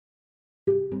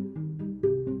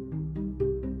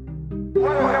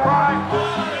What do we want?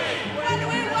 What do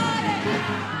we want?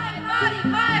 My body,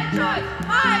 my choice.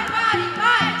 My body,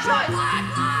 my choice. Black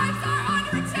lives are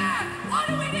under attack. What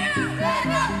do we do? Stand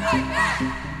up, fight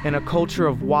back. In a culture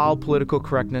of wild political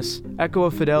correctness, Echo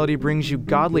of Fidelity brings you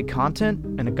godly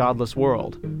content in a godless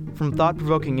world. From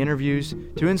thought-provoking interviews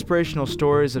to inspirational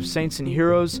stories of saints and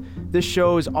heroes, this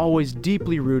show is always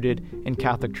deeply rooted in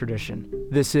Catholic tradition.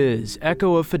 This is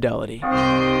Echo of Fidelity.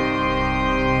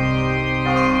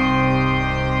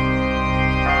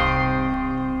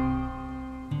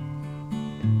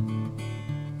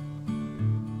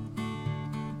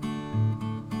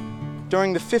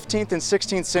 During the 15th and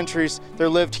 16th centuries, there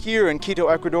lived here in Quito,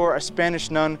 Ecuador, a Spanish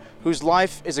nun whose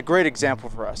life is a great example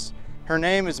for us. Her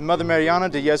name is Mother Mariana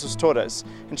de Jesus Torres,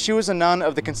 and she was a nun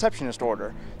of the Conceptionist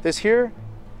order. This here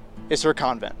is her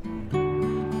convent.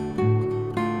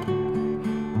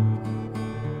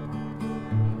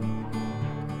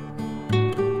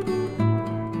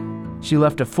 She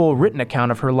left a full written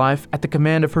account of her life at the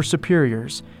command of her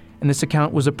superiors, and this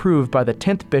account was approved by the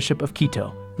 10th Bishop of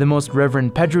Quito, the Most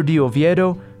Reverend Pedro de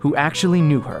Oviedo, who actually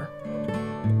knew her.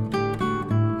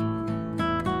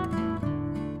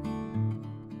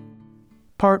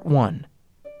 Part 1.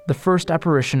 The first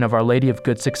apparition of Our Lady of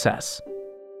Good Success.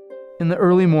 In the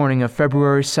early morning of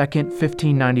February 2nd,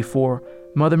 1594,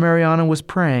 Mother Mariana was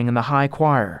praying in the high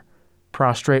choir.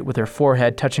 Prostrate with her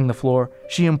forehead touching the floor,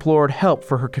 she implored help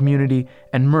for her community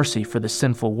and mercy for the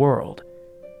sinful world.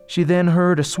 She then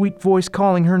heard a sweet voice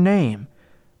calling her name.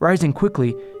 Rising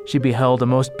quickly, she beheld a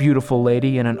most beautiful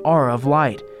lady in an aura of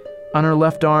light. On her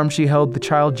left arm she held the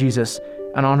child Jesus,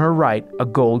 and on her right a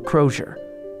gold crozier.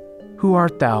 "Who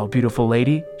art thou, beautiful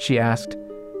lady?" she asked.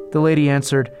 The lady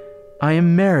answered, "I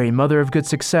am Mary, Mother of Good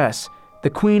Success, the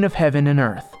Queen of heaven and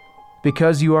earth.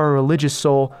 Because you are a religious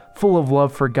soul, full of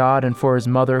love for God and for his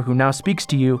mother who now speaks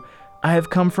to you, I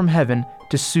have come from heaven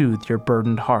to soothe your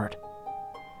burdened heart."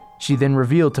 She then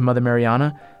revealed to Mother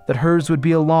Mariana that hers would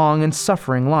be a long and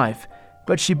suffering life,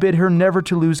 but she bid her never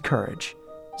to lose courage.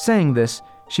 Saying this,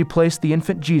 she placed the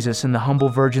infant Jesus in the humble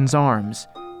Virgin's arms.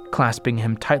 Clasping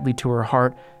him tightly to her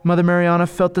heart, Mother Mariana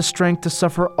felt the strength to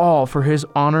suffer all for his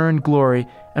honor and glory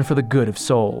and for the good of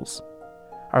souls.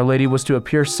 Our Lady was to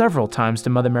appear several times to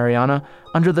Mother Mariana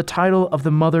under the title of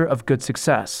the Mother of Good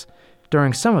Success.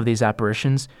 During some of these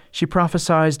apparitions, she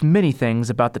prophesied many things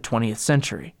about the 20th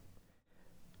century.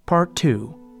 Part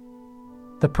 2.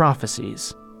 The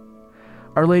Prophecies.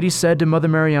 Our Lady said to Mother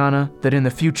Mariana that in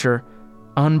the future,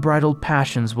 unbridled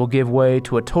passions will give way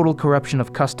to a total corruption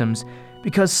of customs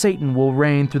because Satan will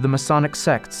reign through the Masonic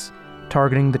sects,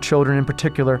 targeting the children in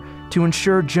particular to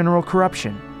ensure general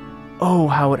corruption. Oh,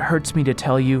 how it hurts me to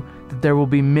tell you that there will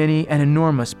be many and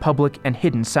enormous public and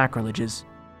hidden sacrileges.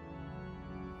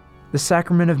 The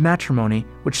sacrament of matrimony,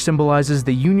 which symbolizes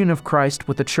the union of Christ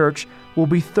with the Church, will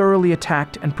be thoroughly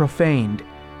attacked and profaned.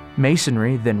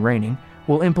 Masonry, then reigning,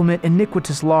 will implement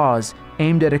iniquitous laws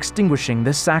aimed at extinguishing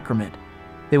this sacrament.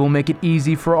 They will make it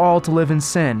easy for all to live in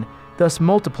sin, thus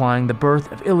multiplying the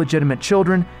birth of illegitimate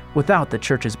children without the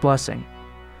Church's blessing.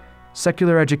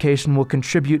 Secular education will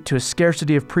contribute to a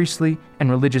scarcity of priestly and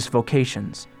religious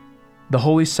vocations. The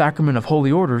Holy Sacrament of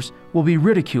Holy Orders will be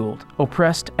ridiculed,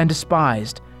 oppressed, and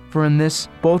despised, for in this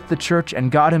both the Church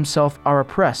and God himself are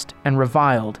oppressed and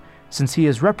reviled, since he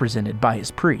is represented by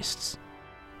his priests.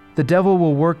 The devil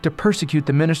will work to persecute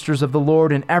the ministers of the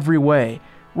Lord in every way,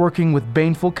 working with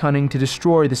baneful cunning to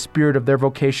destroy the spirit of their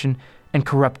vocation and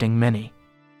corrupting many.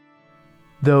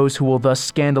 Those who will thus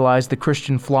scandalize the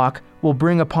Christian flock will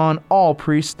bring upon all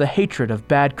priests the hatred of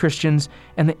bad Christians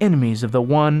and the enemies of the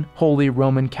one holy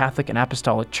Roman Catholic and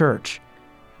Apostolic Church.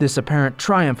 This apparent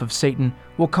triumph of Satan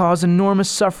will cause enormous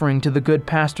suffering to the good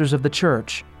pastors of the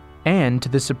Church, and to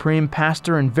the supreme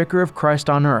pastor and vicar of Christ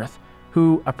on earth,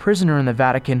 who, a prisoner in the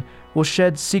Vatican, will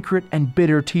shed secret and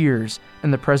bitter tears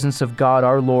in the presence of God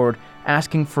our Lord,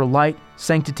 asking for light,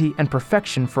 sanctity, and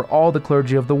perfection for all the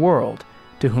clergy of the world,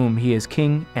 to whom he is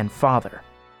King and Father.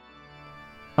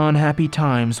 Unhappy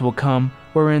times will come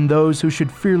wherein those who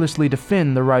should fearlessly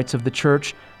defend the rights of the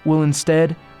Church will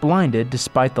instead, blinded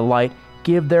despite the light,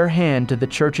 give their hand to the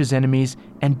Church's enemies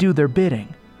and do their bidding.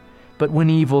 But when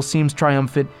evil seems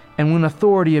triumphant, and when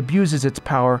authority abuses its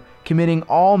power, committing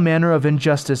all manner of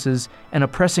injustices and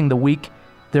oppressing the weak,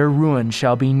 their ruin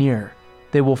shall be near.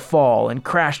 They will fall and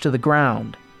crash to the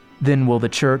ground. Then will the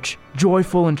Church,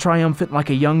 joyful and triumphant like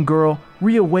a young girl,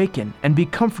 reawaken and be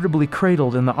comfortably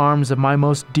cradled in the arms of my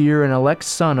most dear and elect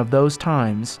Son of those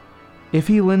times. If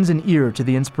he lends an ear to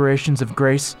the inspirations of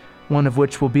grace, one of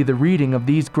which will be the reading of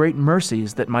these great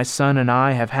mercies that my Son and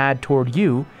I have had toward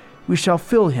you, we shall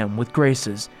fill him with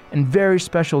graces and very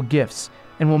special gifts,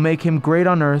 and will make him great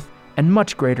on earth and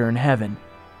much greater in heaven.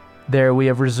 There we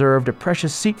have reserved a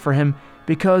precious seat for him,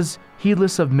 because,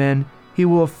 heedless of men, he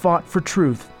will have fought for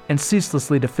truth and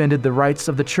ceaselessly defended the rights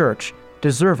of the church,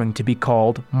 deserving to be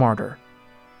called martyr.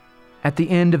 At the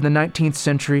end of the 19th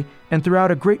century and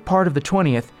throughout a great part of the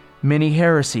 20th, many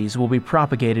heresies will be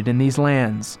propagated in these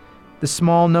lands. The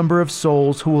small number of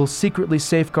souls who will secretly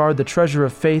safeguard the treasure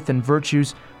of faith and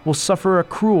virtues will suffer a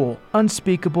cruel,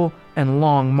 unspeakable, and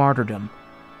long martyrdom.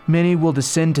 Many will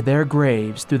descend to their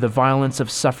graves through the violence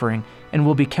of suffering and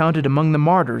will be counted among the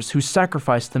martyrs who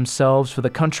sacrificed themselves for the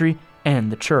country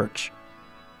and the church.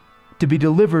 To be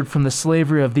delivered from the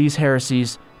slavery of these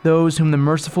heresies, those whom the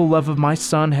merciful love of my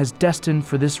Son has destined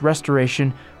for this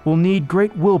restoration will need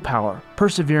great willpower,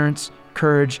 perseverance,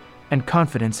 courage, and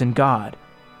confidence in God.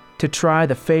 To try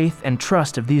the faith and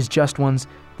trust of these just ones,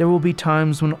 there will be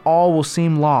times when all will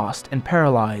seem lost and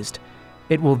paralyzed.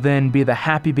 It will then be the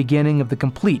happy beginning of the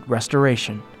complete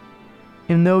restoration.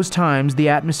 In those times, the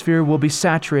atmosphere will be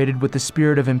saturated with the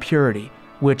spirit of impurity,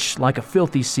 which, like a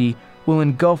filthy sea, will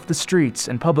engulf the streets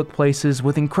and public places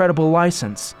with incredible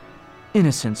license.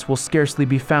 Innocence will scarcely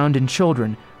be found in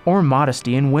children or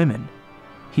modesty in women.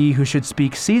 He who should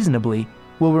speak seasonably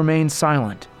will remain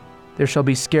silent. There shall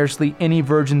be scarcely any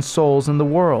virgin souls in the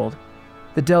world.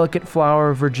 The delicate flower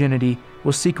of virginity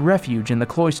will seek refuge in the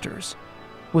cloisters.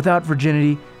 Without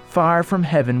virginity, fire from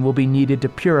heaven will be needed to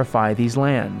purify these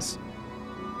lands.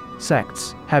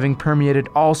 Sects, having permeated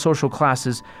all social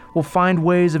classes, will find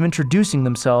ways of introducing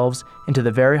themselves into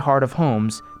the very heart of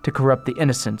homes to corrupt the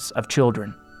innocence of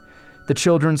children. The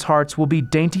children's hearts will be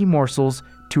dainty morsels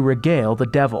to regale the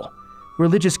devil.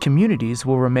 Religious communities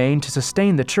will remain to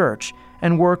sustain the church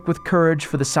and work with courage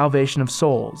for the salvation of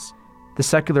souls. The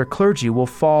secular clergy will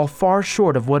fall far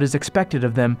short of what is expected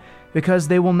of them because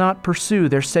they will not pursue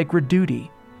their sacred duty.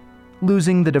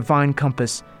 Losing the divine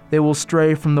compass, they will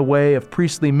stray from the way of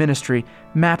priestly ministry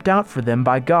mapped out for them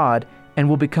by God and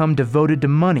will become devoted to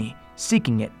money,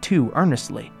 seeking it too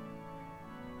earnestly.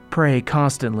 Pray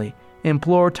constantly,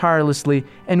 implore tirelessly,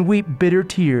 and weep bitter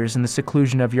tears in the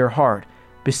seclusion of your heart,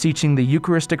 beseeching the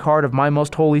Eucharistic heart of my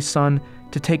most holy Son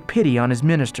to take pity on his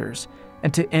ministers,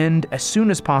 and to end as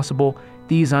soon as possible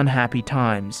these unhappy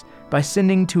times by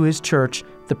sending to his church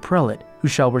the prelate who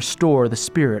shall restore the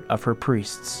spirit of her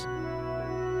priests.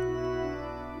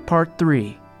 Part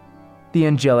 3. The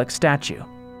Angelic Statue.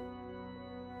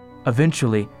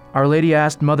 Eventually, Our Lady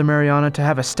asked Mother Mariana to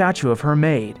have a statue of her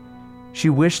made. She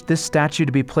wished this statue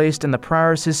to be placed in the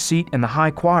prioress's seat in the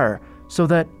high choir, so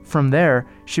that, from there,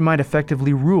 she might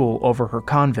effectively rule over her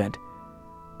convent.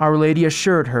 Our Lady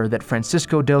assured her that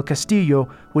Francisco del Castillo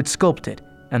would sculpt it,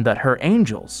 and that her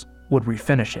angels would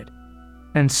refinish it.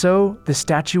 And so, the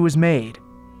statue was made.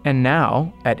 And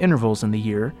now, at intervals in the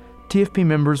year, TFP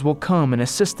members will come and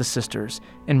assist the sisters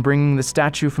in bringing the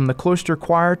statue from the cloister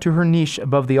choir to her niche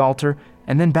above the altar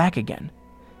and then back again.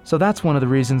 So that's one of the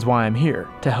reasons why I'm here,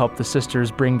 to help the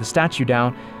sisters bring the statue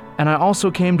down, and I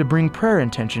also came to bring prayer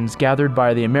intentions gathered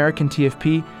by the American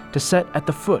TFP to set at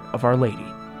the foot of Our Lady.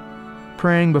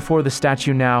 Praying before the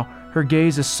statue now, her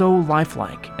gaze is so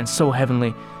lifelike and so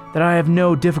heavenly that I have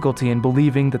no difficulty in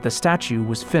believing that the statue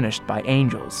was finished by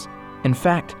angels. In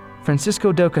fact,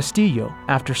 Francisco del Castillo,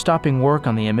 after stopping work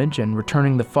on the image and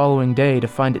returning the following day to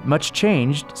find it much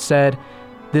changed, said,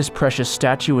 "This precious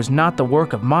statue is not the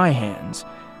work of my hands.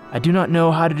 I do not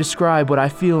know how to describe what I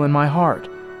feel in my heart.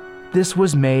 This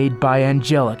was made by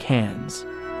angelic hands."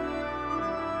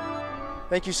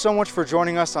 Thank you so much for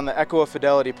joining us on the Echo of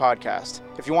Fidelity podcast.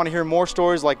 If you want to hear more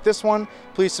stories like this one,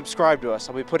 please subscribe to us.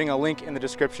 I'll be putting a link in the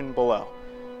description below.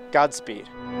 Godspeed.